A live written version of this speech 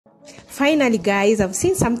Finally, guys, I've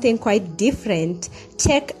seen something quite different.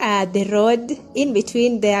 Check the road in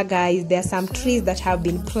between there, guys. There are some trees that have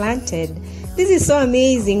been planted. This is so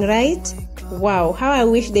amazing, right? Wow, how I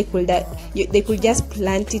wish they could just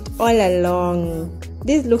plant it all along.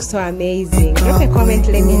 This looks so amazing. Drop a comment,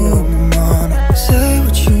 let me know. Say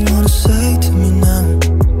what you wanna say to me now.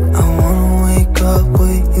 I wanna wake up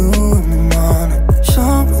with you in the morning.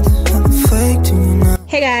 Show me there's nothing fake to you now.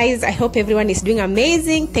 Hey guys, I hope everyone is doing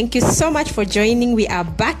amazing. Thank you so much for joining. We are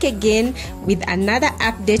back again with another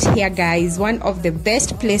update here, guys. One of the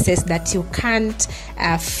best places that you can't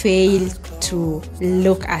fail to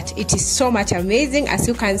look at. It is so much amazing. As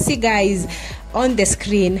you can see, guys, on the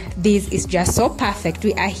screen, this is just so perfect.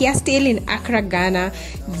 We are here still in Accra, Ghana.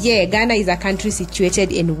 Yeah, Ghana is a country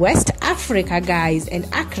situated in West Africa, guys, and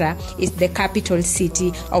Accra is the capital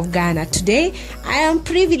city of Ghana. Today I am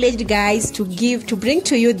privileged, guys, to bring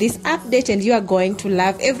to you this update, and you are going to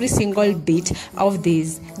love every single bit of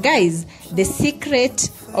this. Guys, the secret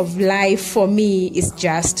of life for me is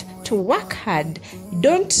just to work hard.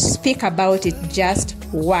 Don't speak about it, just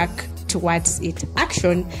work towards it.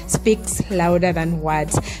 Action speaks louder than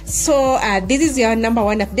words. So this is your number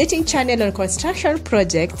one updating channel on construction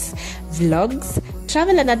projects, vlogs,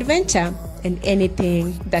 travel and adventure, and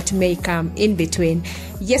anything that may come in between.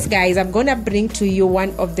 Yes, guys, I'm gonna bring to you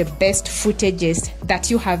one of the best footages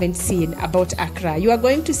that you haven't seen about Accra. You are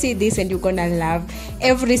going to see this and you're gonna love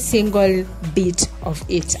every single bit of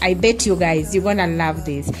it. I bet you guys, you're gonna love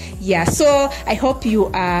this. Yeah, so I hope you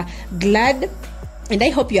are glad and I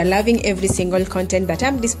hope you are loving every single content that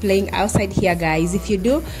I'm displaying outside here, guys. If you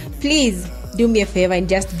do, please do me a favor and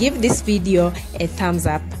just give this video a thumbs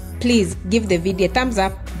up. Please give the video a thumbs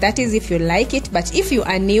up. That is if you like it. But if you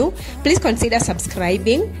are new, please consider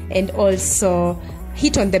subscribing and also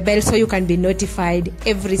hit on the bell so you can be notified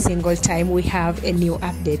every single time we have a new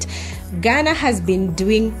update. Ghana has been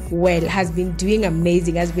doing well, has been doing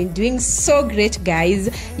amazing, has been doing so great, guys.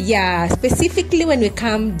 Yeah, specifically when we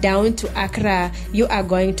come down to Accra, you are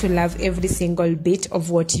going to love every single bit of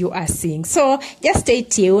what you are seeing. So just stay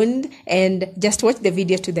tuned and just watch the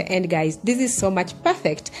video to the end, guys. This is so much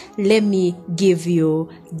perfect. Let me give you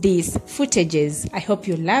these footages. I hope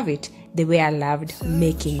you love it the way I loved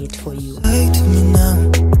making it for you. Say to me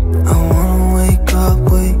now, I wanna wake up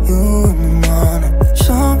with you in the morning.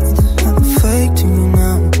 Show me there's nothing fake to you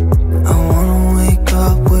now. I wanna wake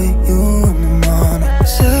up with you in the morning.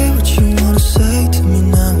 Say what you wanna say to me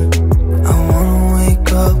now. I wanna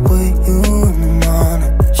wake up with you in the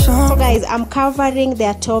morning. So guys, I'm covering the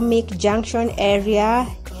Atomic Junction area.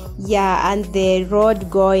 Yeah, and the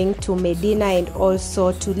road going to Medina and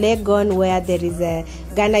also to Legon, where there is a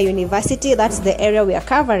Ghana University. That's the area we are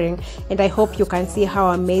covering, and I hope you can see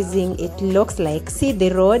how amazing it looks like. See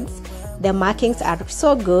the roads, the markings are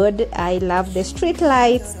so good. I love the street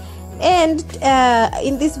lights. And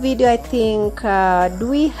in this video, I think do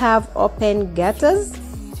we have open gutters?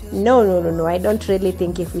 No, I don't really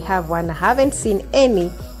think if we have one. I haven't seen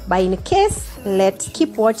any, but in case, let's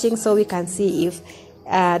keep watching so we can see if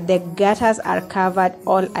the gutters are covered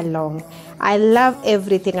all along. I love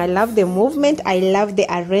everything. I love the movement, I love the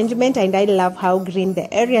arrangement, and I love how green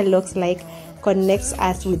the area looks like. Connects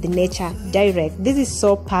us with nature direct. This is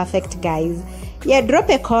so perfect, guys. Yeah, drop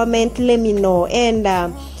a comment, let me know.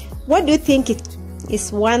 And what do you think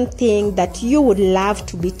is one thing that you would love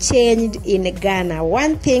to be changed in Ghana?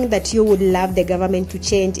 One thing that you would love the government to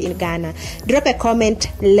change in Ghana? Drop a comment,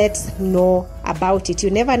 let's know about it.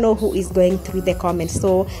 You never know who is going through the comments,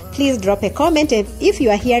 so please drop a comment. And if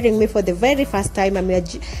you are hearing me for the very first time, I'm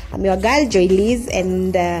your girl Joy Liz,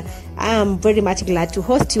 and I'm very much glad to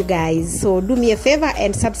host you guys. So do me a favor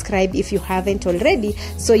and subscribe if you haven't already,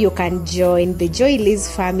 so you can join the Joy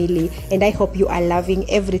Liz family. And I hope you are loving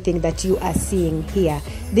everything that you are seeing here.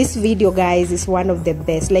 This video, guys, is one of the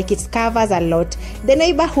best. Like, it covers a lot. The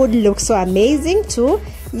neighborhood looks so amazing too.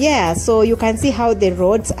 Yeah, so you can see how the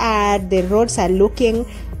roads are. The roads are looking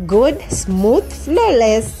good, smooth,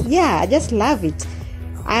 flawless. Yeah, I just love it.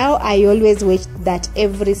 I always wish that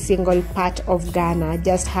every single part of Ghana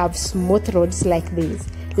just have smooth roads like this.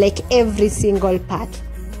 Like every single part.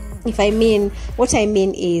 What I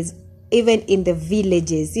mean is, even in the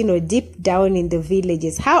villages, you know, deep down in the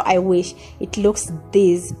villages, how I wish it looks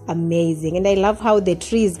this amazing. And I love how the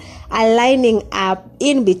trees are lining up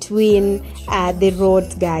in between the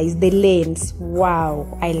roads, guys, the lanes.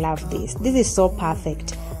 Wow, I love this. This is so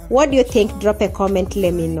perfect. What do you think? Drop a comment,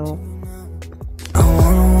 let me know. I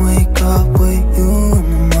wanna wake up with you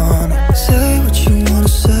in the morning. Say what you wanna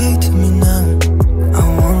say to me now.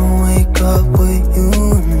 I wanna wake up with you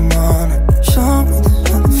in the morning. Show me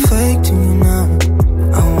there's nothing fake to you now.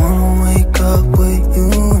 I wanna wake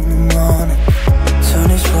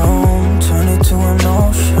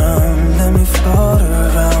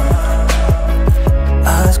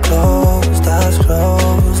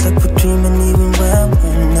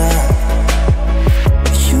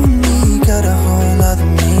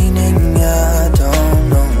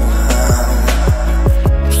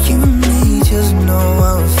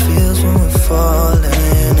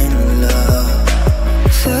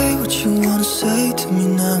me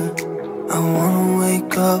now. I wanna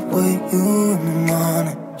wake up with you in the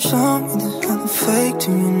morning. Show me there's nothing fake to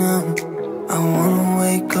me now. I wanna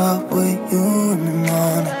wake up with you in the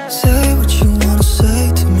morning. Say what you wanna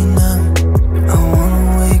say to me now. I wanna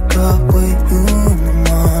wake up with you in the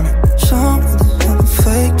morning. Show me there's nothing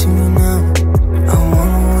fake to me now. I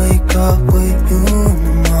wanna wake up with you in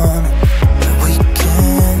the morning. We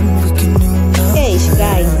can do nothing. Hey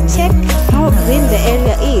guys, check how green the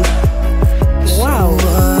area is. Wow,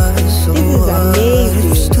 this is amazing.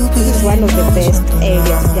 This is one of the best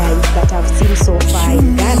areas, guys, that I've seen so far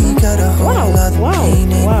in Ghana.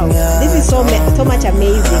 Wow. This is so much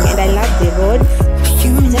amazing, and I love the roads.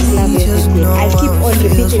 I just love everything. I'll keep on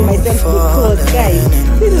repeating myself because, guys,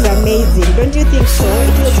 this is amazing. Don't you think so?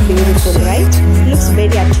 It looks beautiful, right? It looks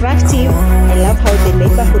very attractive. I love how the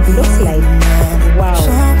neighborhood looks like. Wow,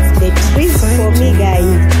 the trees for me,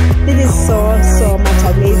 guys. This is so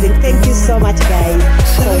much amazing. Thank you so much, guys,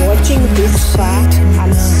 for watching this far.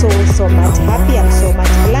 I'm so much happy. I'm so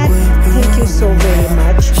much glad. Thank you so very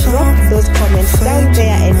much. Drop those comments down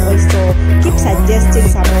there, and also keep suggesting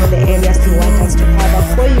some of the areas you want us to cover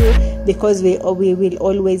for you, because we will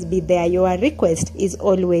always be there. Your request is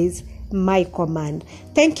always my command.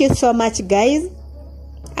 Thank you so much, guys.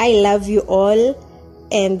 I love you all.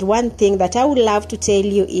 And one thing that I would love to tell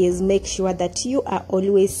you is make sure that you are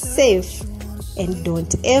always safe, and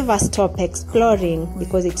don't ever stop exploring,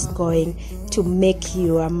 because it's going to make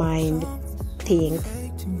your mind think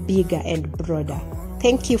bigger and broader.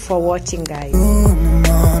 Thank you for watching, guys.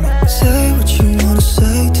 Say what you wanna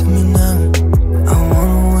say to me now. I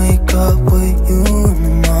wanna wake up with you in the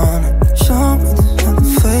morning. Show me there's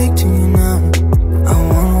nothing fake to me now. I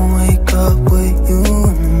wanna wake up with you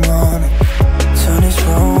in the morning. Turn this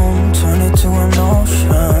room, turn it to an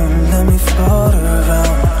ocean. Let me float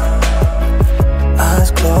around.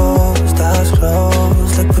 Eyes closed,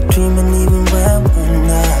 like we're dreaming even when we're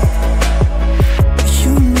not.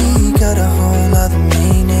 You and me got a whole other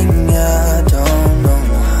meaning, I don't know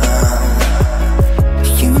how.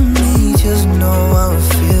 You and me just know how it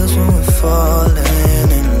feels when we're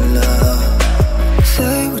falling in love.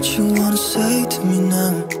 Say what you wanna say to me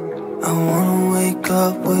now. I wanna wake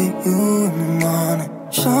up with you in the morning.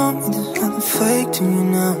 Show me there's nothing fake to me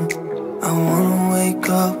now. I wanna wake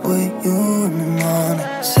up with you in the morning.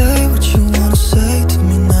 Say what you wanna say to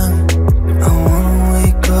me now. I wanna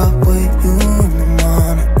wake up with you in the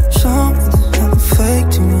morning. Show me there's nothing fake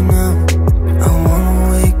to me now. I wanna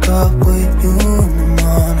wake up with you in the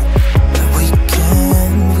morning. We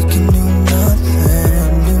can do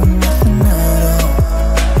nothing at all.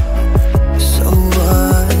 So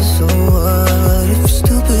what? If you're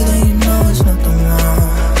stupid, then you know it's nothing wrong.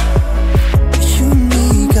 You and me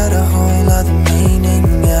got a whole other meaning,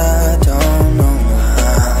 I don't know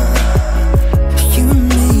how. You and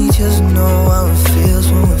me just know how it feels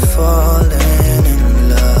when we're falling in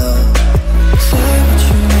love. Say what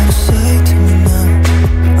you wanna say to me now.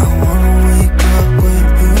 I wanna wake up with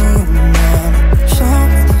you in the morning. Show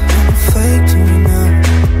me there's nothing fake to me now.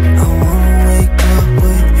 I wanna wake up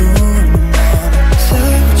with you in the morning. Say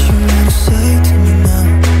what you wanna say to me now.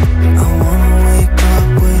 I wanna wake up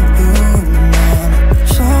with you in the morning.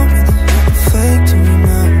 Show me there's nothing fake to me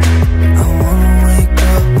now. I wanna wake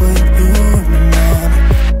up with you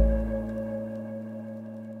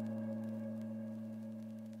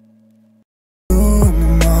in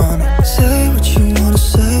the morning. Say what you wanna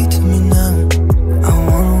say to me now. I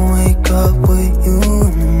wanna wake up with you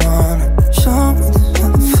in the morning. Show me there's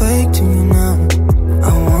nothing fake to me now.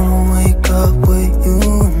 I wanna wake up with you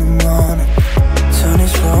in the morning. Turn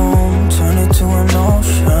this room, turn it to an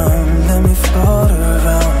ocean. Let me float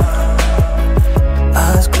around.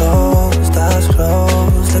 Eyes closed,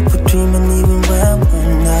 like we're dreaming even when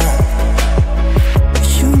we're not.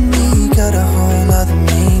 You and me got a whole other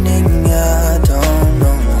meaning, I don't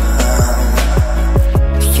know how.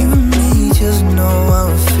 You and me just know how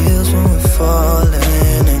it feels when we're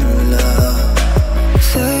falling in love.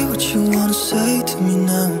 Say what you wanna say to me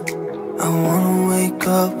now. I wanna wake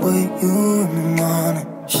up with you in the morning.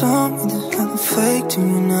 Show me there's nothing fake to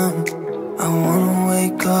me now. I wanna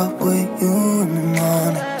wake up with you in the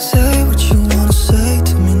morning. Say what you wanna say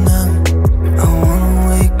to me now. I wanna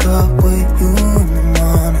wake up with you in the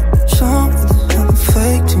morning.